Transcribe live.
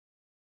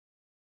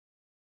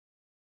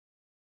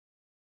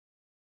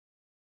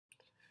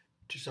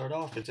To start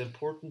off, it's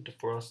important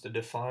for us to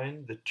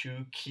define the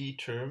two key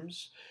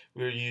terms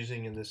we're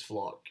using in this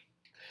vlog.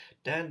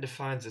 Dan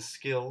defines a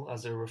skill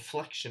as a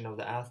reflection of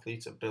the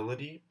athlete's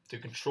ability to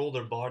control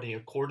their body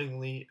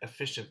accordingly,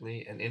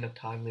 efficiently, and in a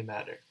timely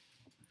manner.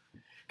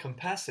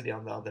 Capacity,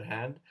 on the other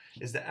hand,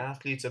 is the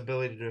athlete's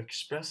ability to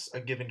express a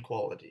given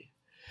quality,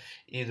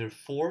 either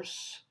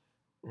force,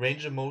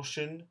 range of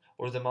motion,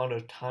 or the amount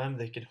of time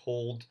they can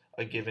hold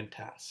a given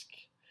task.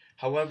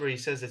 However, he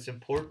says it's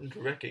important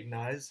to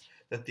recognize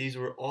that these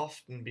will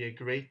often be a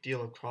great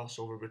deal of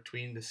crossover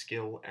between the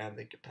skill and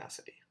the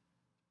capacity.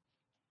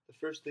 The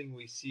first thing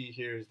we see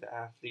here is the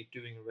athlete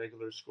doing a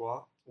regular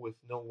squat with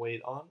no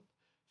weight on,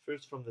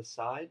 first from the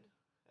side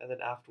and then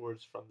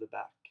afterwards from the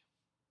back.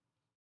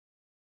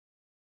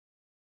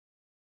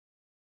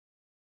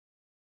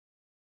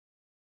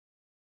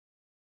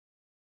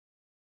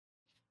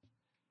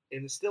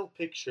 In the still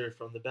picture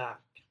from the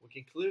back, we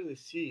can clearly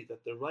see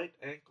that the right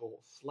ankle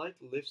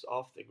slightly lifts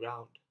off the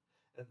ground,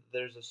 and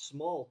there's a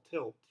small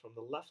tilt from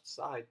the left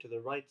side to the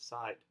right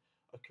side,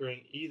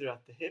 occurring either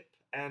at the hip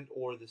and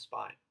or the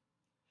spine.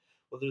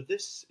 Whether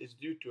this is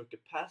due to a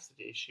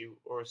capacity issue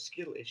or a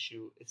skill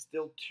issue is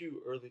still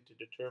too early to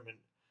determine,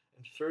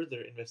 and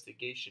further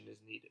investigation is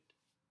needed.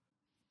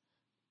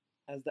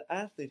 As the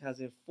athlete has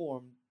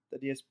informed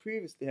that he has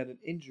previously had an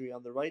injury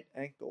on the right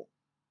ankle,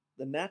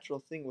 the natural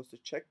thing was to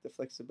check the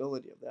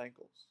flexibility of the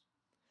ankles.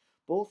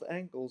 Both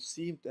ankles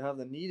seem to have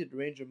the needed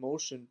range of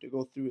motion to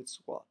go through its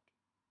squat.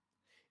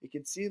 It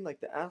can seem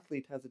like the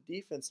athlete has a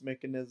defense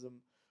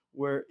mechanism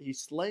where he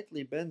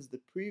slightly bends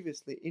the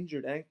previously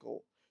injured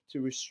ankle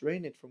to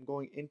restrain it from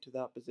going into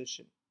that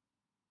position.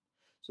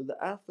 So the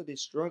athlete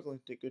is struggling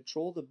to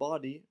control the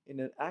body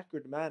in an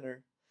accurate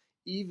manner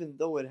even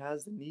though it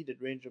has the needed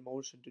range of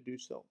motion to do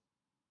so.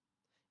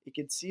 It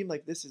can seem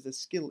like this is a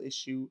skill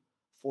issue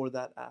for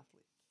that athlete.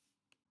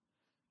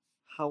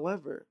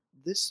 However,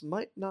 this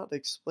might not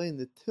explain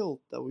the tilt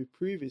that we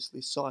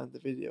previously saw in the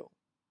video.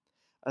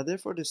 I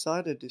therefore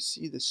decided to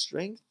see the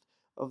strength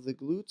of the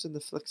glutes and the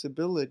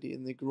flexibility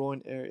in the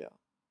groin area.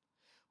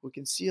 We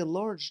can see a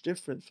large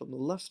difference from the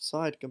left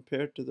side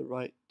compared to the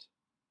right,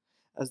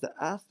 as the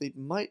athlete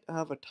might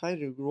have a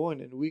tighter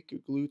groin and weaker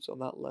glutes on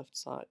that left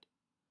side.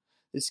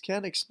 This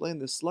can explain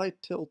the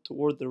slight tilt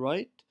toward the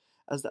right,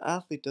 as the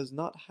athlete does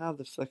not have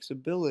the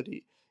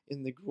flexibility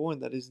in the groin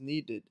that is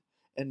needed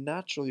and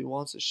naturally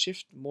wants to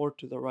shift more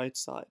to the right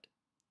side.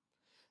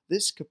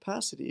 This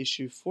capacity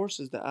issue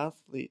forces the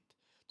athlete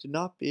to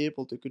not be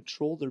able to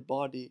control their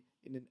body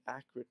in an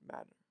accurate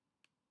manner.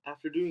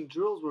 After doing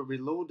drills where we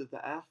loaded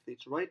the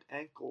athlete's right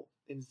ankle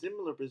in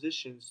similar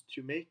positions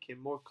to make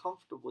him more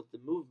comfortable with the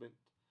movement,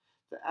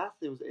 the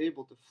athlete was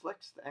able to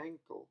flex the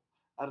ankle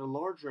at a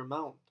larger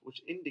amount,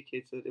 which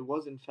indicates that it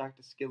was in fact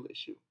a skill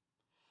issue.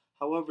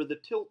 However, the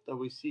tilt that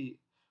we see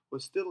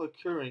was still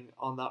occurring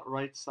on that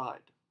right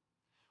side,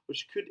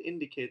 which could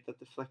indicate that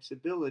the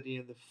flexibility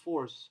and the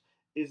force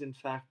is in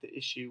fact the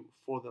issue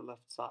for the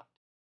left side.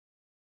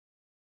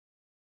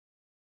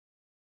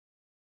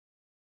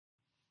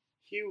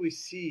 Here we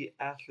see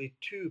athlete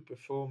 2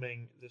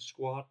 performing the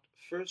squat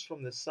first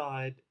from the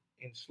side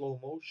in slow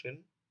motion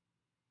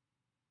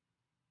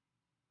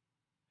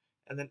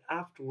and then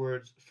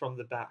afterwards from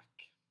the back.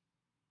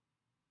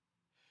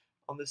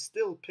 On the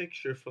still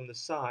picture from the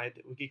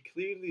side, we can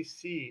clearly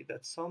see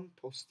that some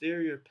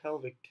posterior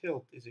pelvic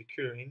tilt is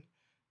occurring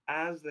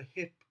as the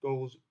hip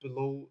goes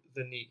below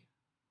the knee.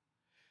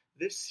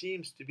 This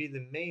seems to be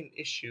the main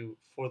issue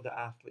for the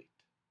athlete.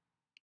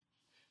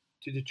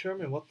 To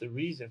determine what the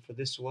reason for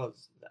this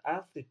was, the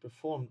athlete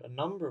performed a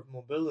number of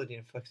mobility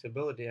and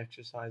flexibility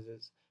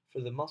exercises for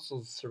the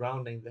muscles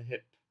surrounding the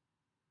hip.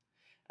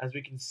 As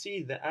we can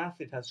see, the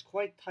athlete has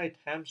quite tight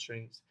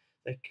hamstrings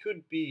that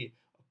could be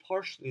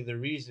partially the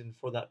reason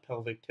for that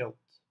pelvic tilt.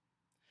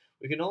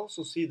 We can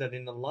also see that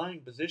in a lying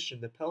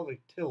position the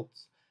pelvic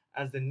tilts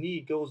as the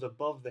knee goes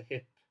above the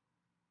hip,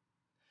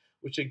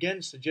 which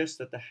again suggests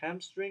that the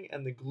hamstring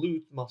and the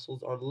glute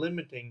muscles are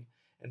limiting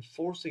and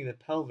forcing the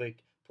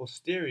pelvic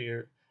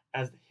posterior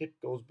as the hip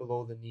goes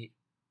below the knee.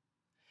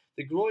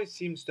 The groin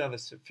seems to have a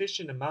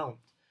sufficient amount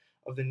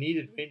of the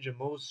needed range of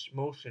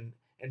motion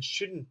and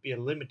shouldn't be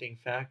a limiting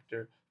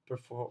factor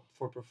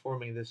for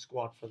performing this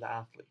squat for the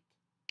athlete.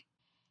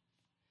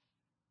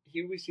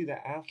 Here we see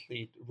the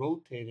athlete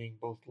rotating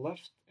both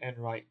left and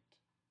right.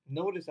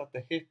 Notice at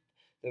the hip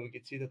that we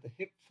can see that the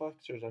hip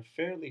flexors are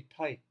fairly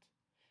tight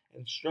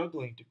and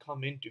struggling to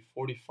come into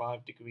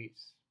 45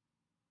 degrees,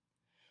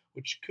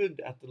 which could,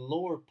 at the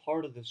lower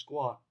part of the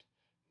squat,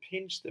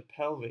 pinch the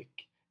pelvic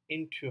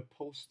into a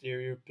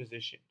posterior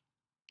position.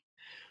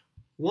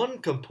 One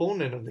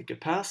component of the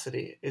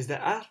capacity is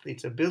the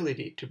athlete's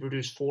ability to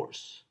produce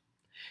force.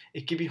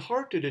 It can be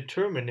hard to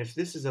determine if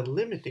this is a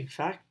limiting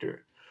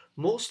factor,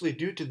 mostly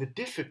due to the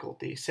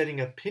difficulty setting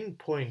a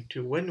pinpoint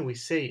to when we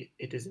say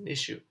it is an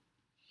issue.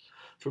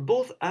 For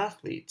both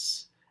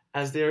athletes,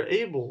 as they are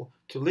able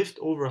to lift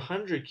over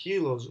 100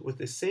 kilos with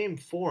the same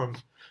form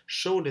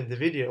showed in the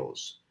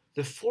videos,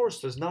 the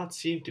force does not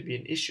seem to be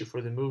an issue for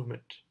the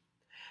movement.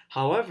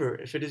 However,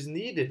 if it is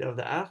needed of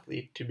the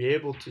athlete to be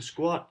able to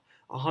squat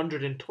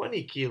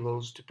 120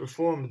 kilos to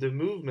perform the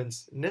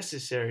movements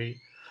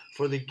necessary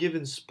for the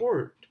given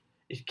sport,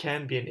 it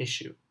can be an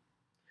issue.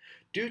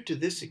 Due to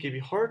this, it can be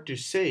hard to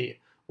say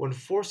when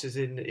force is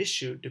an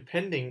issue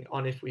depending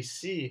on if we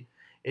see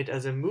it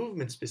as a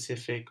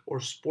movement-specific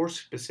or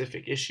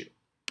sport-specific issue.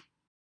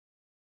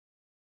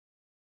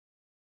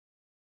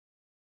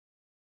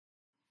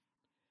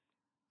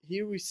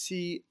 Here we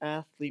see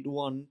athlete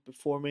 1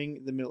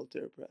 performing the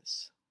military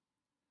press.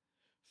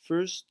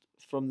 First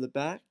from the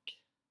back,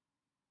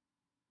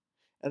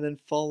 and then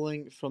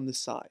following from the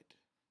side.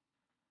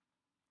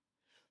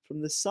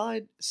 From the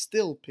side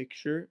still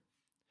picture,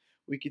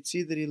 we could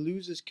see that he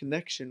loses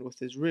connection with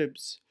his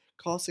ribs,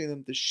 causing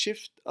them to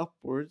shift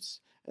upwards,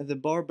 and the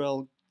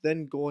barbell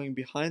then going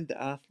behind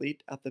the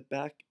athlete at the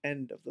back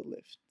end of the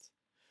lift,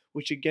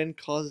 which again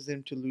causes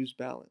him to lose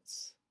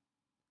balance.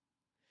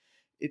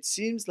 It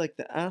seems like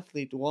the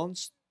athlete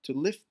wants to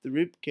lift the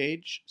rib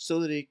cage so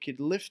that he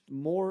could lift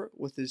more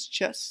with his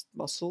chest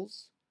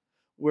muscles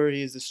where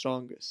he is the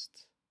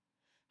strongest.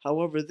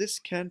 However, this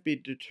can't be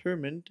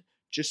determined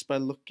just by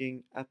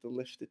looking at the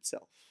lift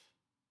itself.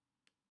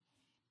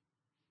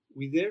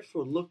 We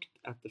therefore looked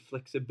at the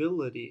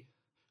flexibility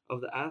of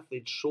the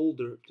athlete's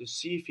shoulder to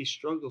see if he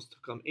struggles to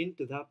come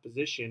into that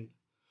position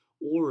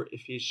or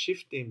if he is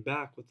shifting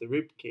back with the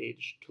rib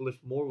cage to lift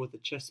more with the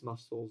chest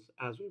muscles,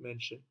 as we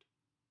mentioned.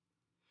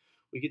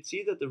 We could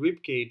see that the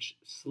rib cage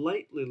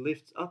slightly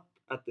lifts up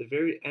at the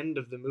very end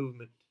of the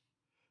movement,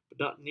 but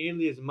not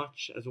nearly as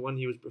much as when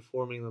he was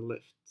performing the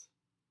lift.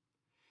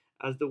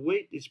 As the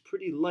weight is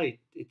pretty light,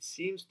 it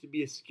seems to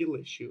be a skill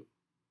issue,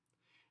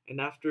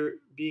 and after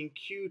being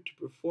cued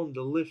to perform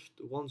the lift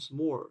once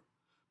more,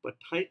 but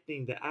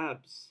tightening the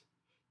abs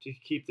to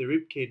keep the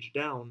rib cage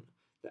down,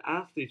 the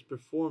athlete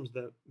performs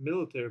the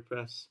military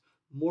press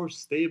more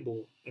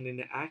stable and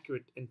in an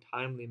accurate and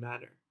timely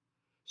manner,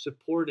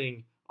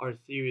 supporting our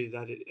theory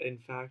that it in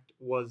fact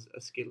was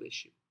a skill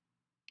issue.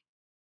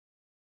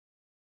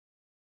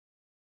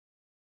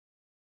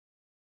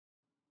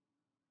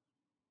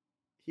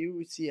 Here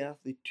we see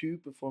athlete 2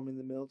 performing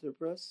the military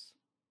press,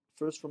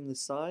 first from the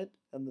side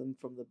and then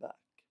from the back.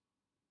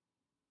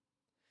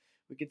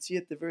 We can see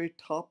at the very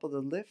top of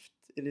the lift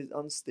it is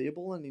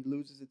unstable and he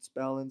loses its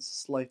balance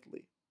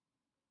slightly.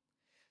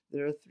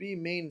 There are 3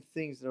 main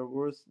things that are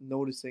worth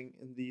noticing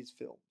in these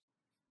films.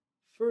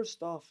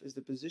 First off is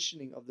the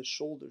positioning of the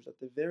shoulders at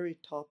the very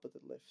top of the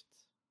lift.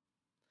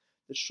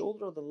 The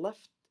shoulder on the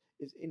left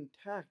is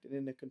intact and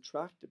in a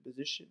contracted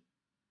position.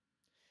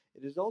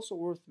 It is also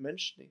worth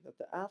mentioning that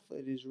the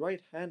athlete is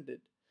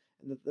right-handed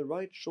and that the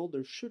right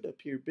shoulder should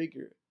appear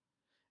bigger,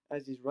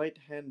 as he's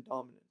right-hand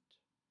dominant.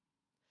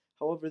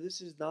 However, this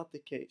is not the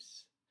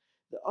case.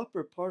 The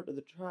upper part of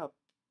the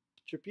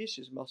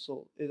trapezius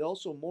muscle is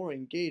also more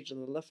engaged on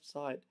the left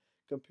side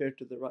compared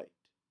to the right.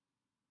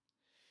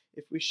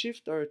 If we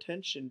shift our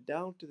attention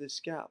down to the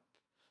scap,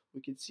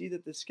 we can see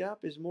that the scap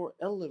is more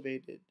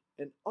elevated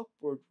and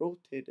upward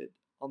rotated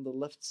on the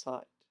left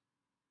side.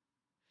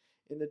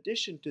 In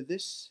addition to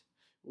this,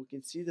 we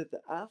can see that the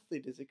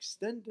athlete is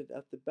extended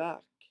at the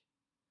back,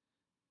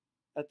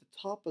 at the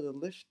top of the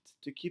lift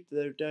to keep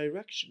the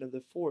direction of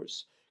the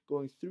force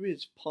going through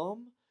his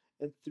palm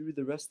and through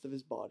the rest of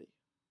his body.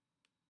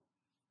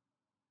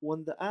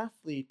 When the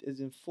athlete is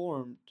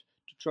informed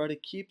to try to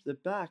keep the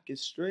back as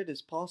straight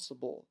as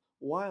possible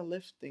while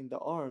lifting the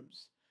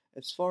arms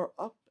as far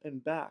up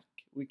and back,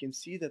 we can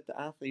see that the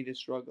athlete is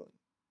struggling.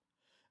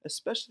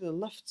 Especially the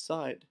left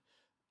side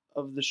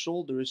of the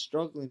shoulder is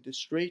struggling to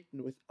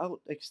straighten without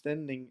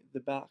extending the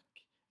back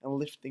and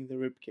lifting the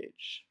rib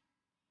cage.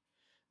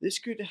 This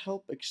could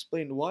help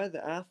explain why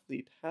the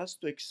athlete has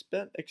to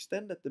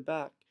extend at the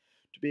back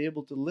to be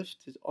able to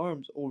lift his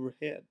arms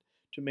overhead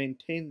to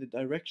maintain the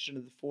direction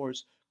of the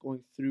force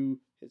going through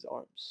his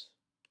arms.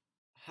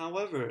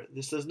 However,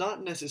 this does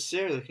not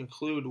necessarily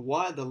conclude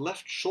why the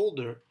left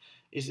shoulder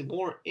is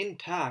more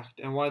intact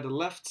and why the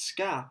left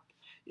scap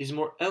is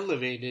more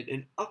elevated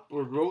and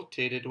upward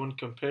rotated when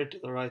compared to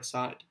the right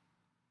side.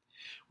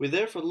 We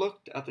therefore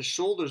looked at the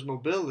shoulder's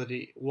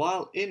mobility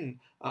while in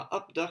an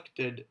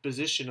abducted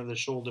position of the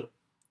shoulder.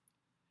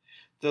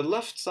 The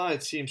left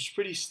side seems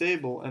pretty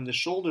stable and the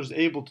shoulder is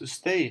able to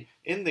stay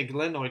in the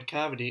glenoid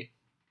cavity.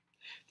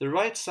 The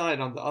right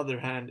side, on the other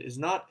hand, is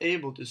not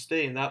able to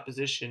stay in that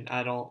position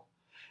at all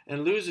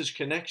and loses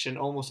connection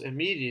almost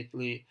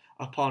immediately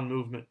upon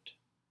movement.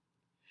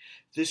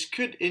 This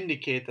could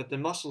indicate that the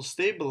muscles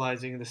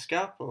stabilizing the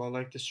scapula,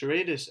 like the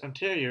serratus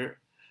anterior,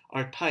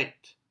 are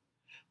tight,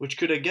 which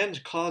could again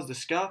cause the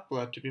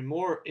scapula to be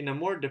in a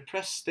more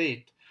depressed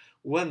state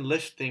when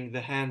lifting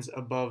the hands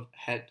above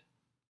head.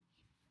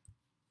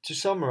 To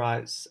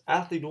summarize,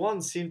 athlete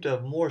 1 seemed to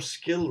have more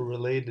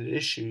skill-related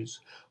issues,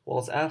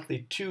 whilst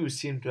athlete 2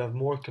 seemed to have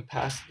more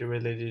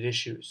capacity-related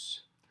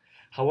issues.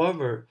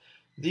 However,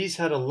 these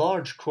had a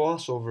large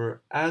crossover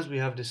as we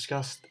have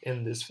discussed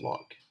in this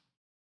vlog.